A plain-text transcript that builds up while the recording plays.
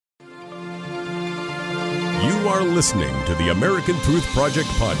You are listening to the American Truth Project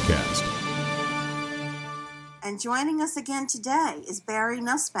podcast. And joining us again today is Barry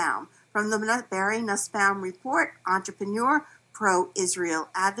Nussbaum from the Barry Nussbaum Report, entrepreneur, pro-Israel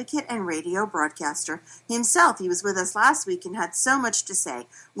advocate, and radio broadcaster himself. He was with us last week and had so much to say.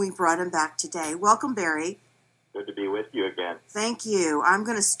 We brought him back today. Welcome, Barry. Good to be with you again. Thank you. I'm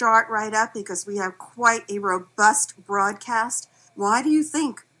going to start right up because we have quite a robust broadcast. Why do you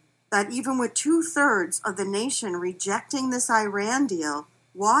think that even with 2/3 of the nation rejecting this Iran deal,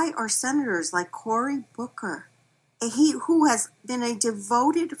 why are senators like Cory Booker, who has been a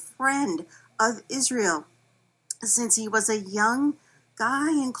devoted friend of Israel since he was a young guy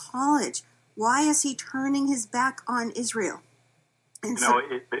in college, why is he turning his back on Israel? And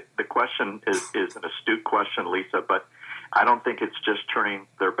the question is an astute question, Lisa, but I don't think it's just turning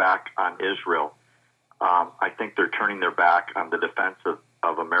their back on Israel. I think they're turning their back on the defense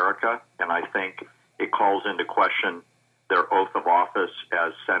of America, and I think it calls into question their oath of office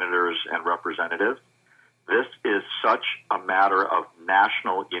as senators and representatives. This is such a matter of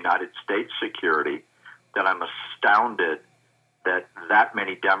national United States security that I'm astounded that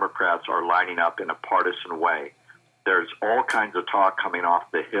many Democrats are lining up in a partisan way. There's all kinds of talk coming off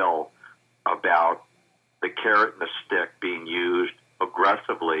the Hill about the carrot and the stick being used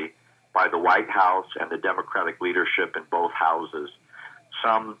aggressively by the White House and the Democratic leadership in both houses.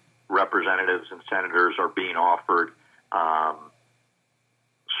 Some representatives and senators are being offered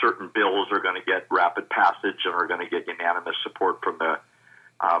certain bills are going to get rapid passage and are going to get unanimous support from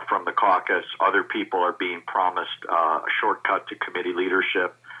the caucus. Other people are being promised a shortcut to committee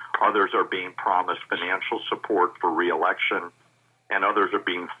leadership. Others are being promised financial support for re-election, and others are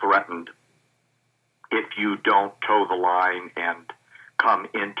being threatened if you don't toe the line and come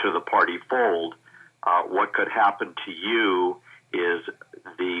into the party fold. What could happen to you is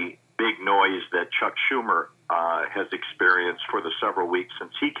the big noise that Chuck Schumer has experienced for the several weeks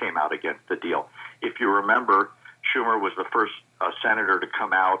since he came out against the deal. If you remember, Schumer was the first senator to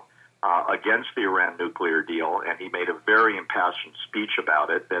come out against the Iran nuclear deal, and he made a very impassioned speech about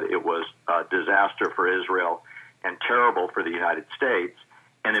it, that it was a disaster for Israel and terrible for the United States.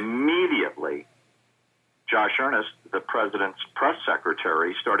 And immediately, Josh Earnest, the president's press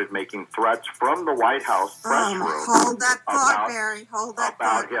secretary, started making threats from the White House press room hold that thought, Barry. Hold that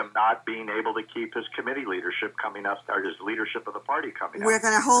about thought. him not being able to keep his committee leadership coming up, or his leadership of the party coming up. We're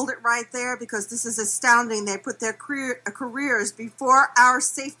going to hold it right there because this is astounding. They put their careers before our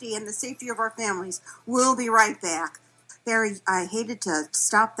safety and the safety of our families. We'll be right back. Barry, I hated to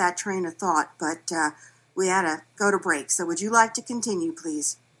stop that train of thought, but we had to go to break. So would you like to continue,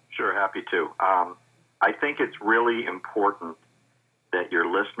 please? Sure, happy to. I think it's really important that your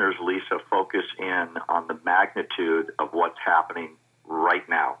listeners, Lisa, focus in on the magnitude of what's happening right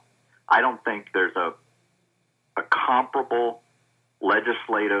now. I don't think there's a comparable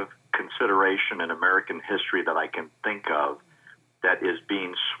legislative consideration in American history that I can think of that is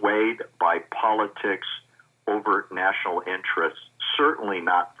being swayed by politics over national interests, certainly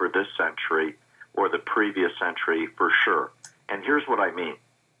not for this century or the previous century for sure. And here's what I mean.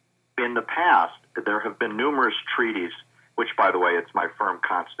 In the past, there have been numerous treaties, which, by the way, it's my firm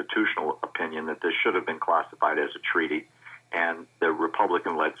constitutional opinion that this should have been classified as a treaty, and the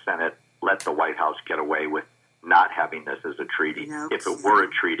Republican-led Senate let the White House get away with not having this as a treaty. If it were a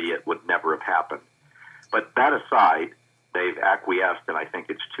treaty, it would never have happened. But that aside, they've acquiesced, and I think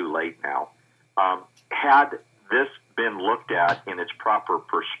it's too late now. Had this been looked at in its proper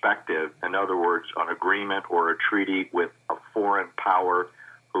perspective, in other words, an agreement or a treaty with a foreign power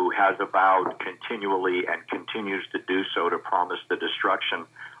who has avowed continually and continues to do so to promise the destruction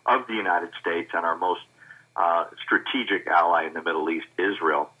of the United States and our most strategic ally in the Middle East,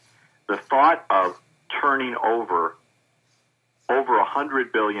 Israel, the thought of turning over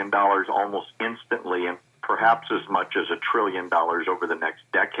 $100 billion almost instantly, and perhaps as much as $1 trillion over the next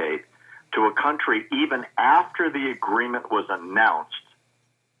decade, to a country even after the agreement was announced,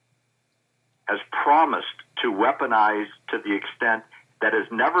 has promised to weaponize to the extent that has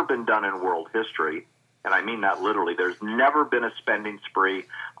never been done in world history, and I mean that literally. There's never been a spending spree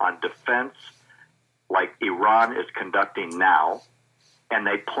on defense like Iran is conducting now, and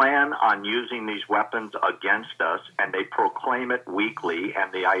they plan on using these weapons against us, and they proclaim it weekly,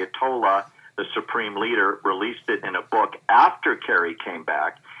 and the Ayatollah, the supreme leader, released it in a book after Kerry came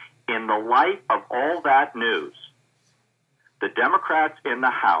back. In the light of all that news, the Democrats in the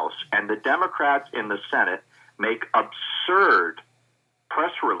House and the Democrats in the Senate make absurd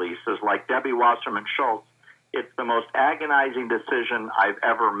press releases like Debbie Wasserman Schultz. It's the most agonizing decision I've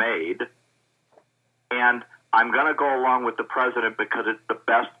ever made, and I'm going to go along with the president because it's the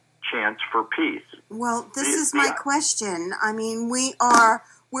best chance for peace. Well, this is my question. I mean,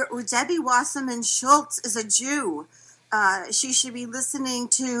 Debbie Wasserman Schultz is a Jew. She should be listening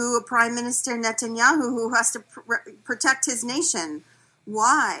to Prime Minister Netanyahu, who has to protect his nation.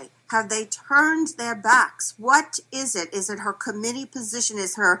 Why have they turned their backs? What is it? Is it her committee position?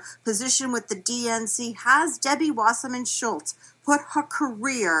 Is her position with the DNC? Has Debbie Wasserman Schultz put her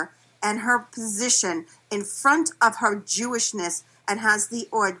career and her position in front of her Jewishness and has the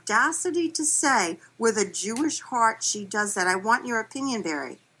audacity to say, with a Jewish heart, she does that? I want your opinion,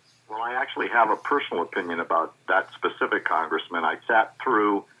 Barry. Well, I actually have a personal opinion about that specific congressman. I sat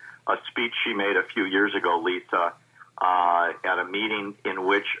through a speech she made a few years ago, Lisa, at a meeting in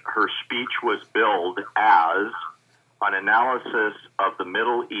which her speech was billed as an analysis of the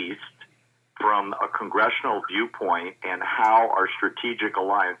Middle East from a congressional viewpoint and how our strategic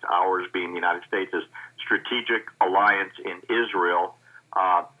alliance, ours being the United States' strategic alliance in Israel,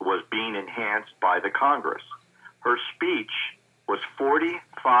 was being enhanced by the Congress. Her speech was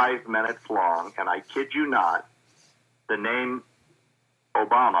 45 minutes long, and I kid you not, the name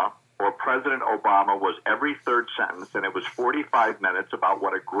Obama or President Obama was every third sentence, and it was 45 minutes about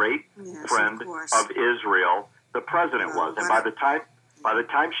what a great friend of Israel the president was. And by the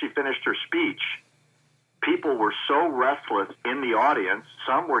time she finished her speech, people were so restless in the audience,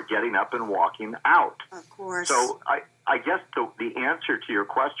 some were getting up and walking out. Of course. So I guess the answer to your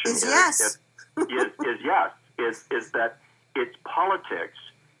question is yes. is that it's politics,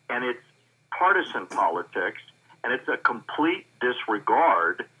 and it's partisan politics, and it's a complete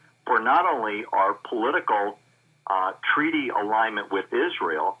disregard for not only our political treaty alignment with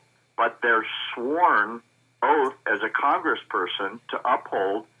Israel, but their sworn oath as a congressperson to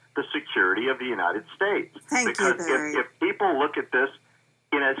uphold the security of the United States. Because if people look at this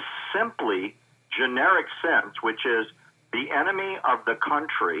in a simply generic sense, which is the enemy of the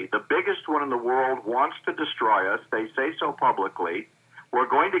country, the biggest one in the world, wants to destroy us, they say so publicly, we're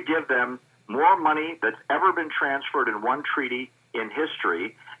going to give them more money that's ever been transferred in one treaty in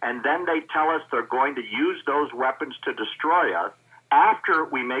history, and then they tell us they're going to use those weapons to destroy us after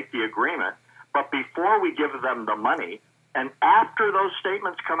we make the agreement. But before we give them the money, and after those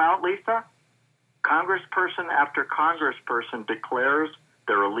statements come out, Lisa, congressperson after congressperson declares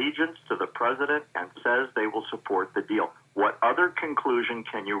their allegiance to the president and says they will support the deal. What other conclusion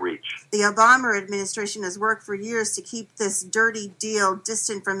can you reach? The Obama administration has worked for years to keep this dirty deal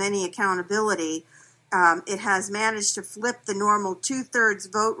distant from any accountability. It has managed to flip the normal two-thirds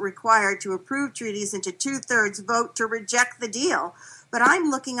vote required to approve treaties into two-thirds vote to reject the deal. But I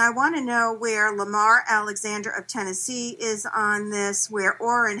want to know where Lamar Alexander of Tennessee is on this, where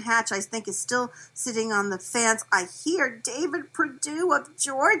Orrin Hatch, I think, is still sitting on the fence. I hear David Perdue of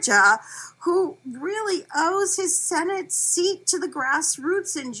Georgia, who really owes his Senate seat to the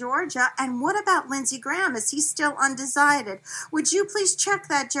grassroots in Georgia. And what about Lindsey Graham? Is he still undecided? Would you please check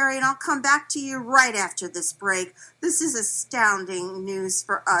that, Jerry, and I'll come back to you right after this break. This is astounding news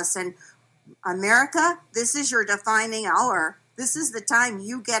for us. And America, this is your defining hour. This is the time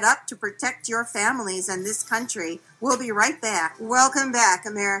you get up to protect your families and this country. We'll be right back. Welcome back,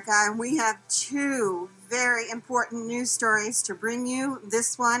 America. And we have two very important news stories to bring you.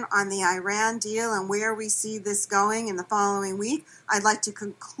 This one on the Iran deal and where we see this going in the following week. I'd like to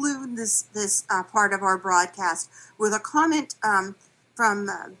conclude this part of our broadcast with a comment from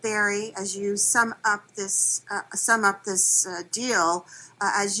Barry as you sum up this deal.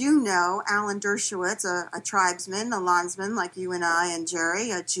 As you know, Alan Dershowitz, a tribesman, a landsman like you and I and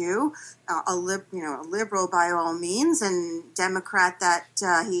Jerry, a Jew, a liberal by all means, and Democrat that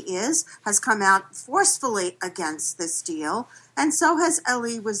he is, has come out forcefully against this deal, and so has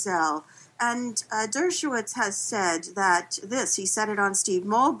Elie Wiesel. And Dershowitz has said that he said it on Steve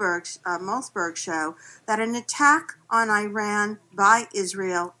Malzberg's show, that an attack on Iran by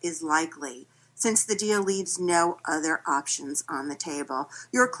Israel is likely, since the deal leaves no other options on the table.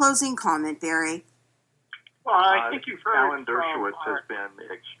 Your closing comment, Barry. Well, I think you've heard Alan Dershowitz has been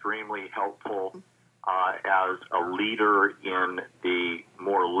extremely helpful as a leader in the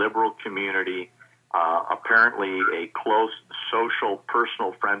more liberal community, apparently a close social,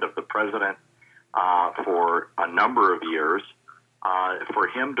 personal friend of the president for a number of years. For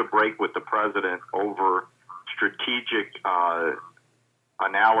him to break with the president over strategic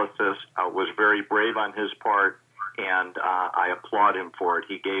analysis was very brave on his part, and I applaud him for it.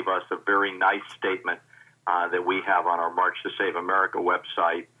 He gave us a very nice statement that we have on our March to Save America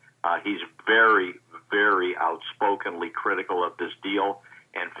website. He's very, very outspokenly critical of this deal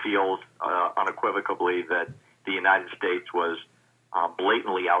and feels unequivocally that the United States was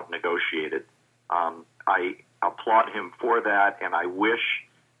blatantly out-negotiated. I applaud him for that, and I wish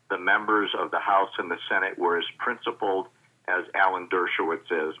the members of the House and the Senate were as principled as Alan Dershowitz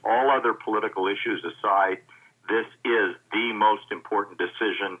is. All other political issues aside, this is the most important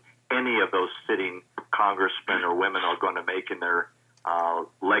decision any of those sitting congressmen or women are going to make in their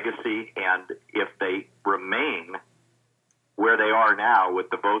legacy. And if they remain where they are now, with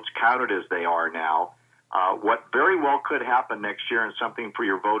the votes counted as they are now, what very well could happen next year, and something for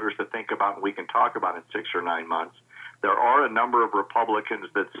your voters to think about, and we can talk about in 6 or 9 months, there are a number of Republicans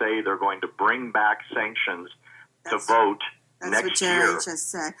that say they're going to bring back sanctions to vote next year. That's what Jerry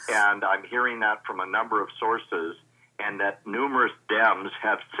just said. And I'm hearing that from a number of sources, and that numerous Dems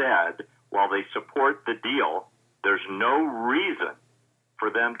have said, while they support the deal, there's no reason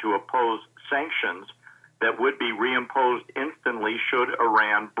for them to oppose sanctions that would be reimposed instantly should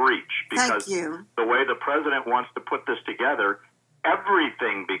Iran breach. Because the way the president wants to put this together,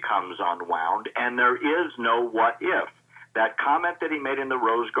 everything becomes unwound, and there is no what if. That comment that he made in the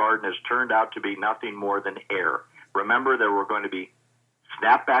Rose Garden has turned out to be nothing more than air. Remember, there were going to be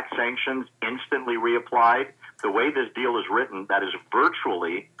snapback sanctions instantly reapplied. The way this deal is written, that is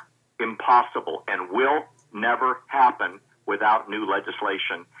virtually impossible and will never happen without new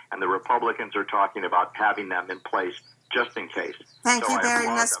legislation. And the Republicans are talking about having them in place just in case. Thank you, Barry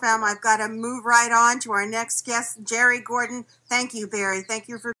Nussbaum. I've got to move right on to our next guest, Jerry Gordon. Thank you, Barry. Thank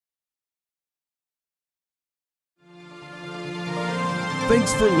you for...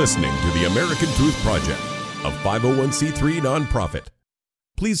 Thanks for listening to the American Truth Project, a 501c3 nonprofit.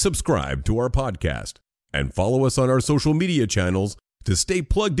 Please subscribe to our podcast and follow us on our social media channels to stay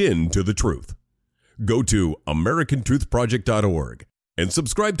plugged in to the truth. Go to americantruthproject.org and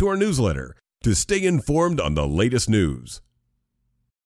subscribe to our newsletter to stay informed on the latest news.